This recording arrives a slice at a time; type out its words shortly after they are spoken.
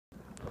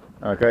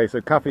Okay, so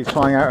Kathy's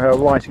trying out her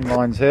writing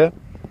lines here.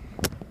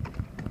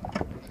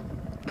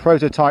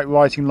 Prototype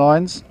writing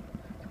lines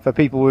for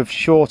people with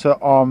shorter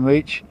arm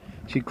reach.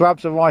 She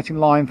grabs a writing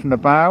line from the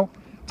bow,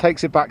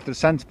 takes it back to the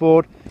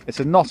centreboard. It's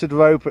a knotted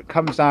rope that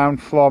comes down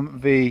from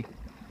the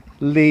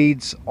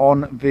leads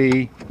on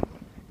the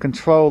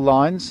control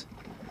lines,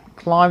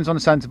 climbs on the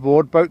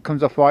centreboard, boat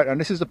comes upright,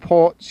 and this is the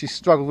port she's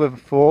struggled with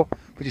before,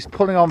 but she's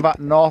pulling on that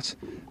knot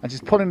and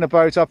she's pulling the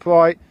boat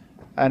upright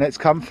and it's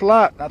come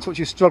flat. That's what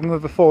she's struggling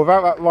with before.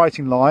 Without that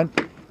writing line,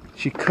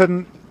 she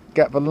couldn't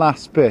get the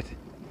last bit.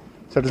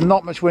 So there's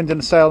not much wind in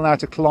the sail now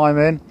to climb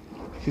in.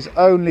 She's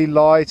only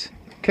light,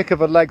 kick of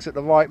her legs at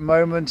the right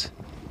moment,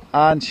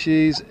 and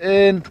she's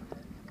in.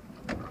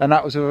 And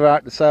that was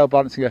without the sail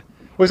balancing her.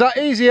 Was that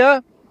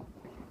easier?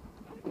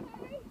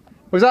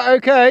 Was that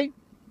okay?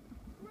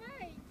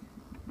 Great.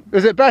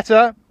 Is it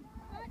better?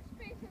 Much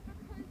better,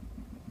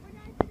 because when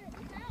I did it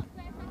without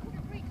this, I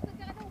couldn't reach the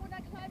gunwale when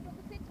I climbed on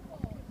the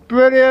centreboard.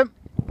 Brilliant.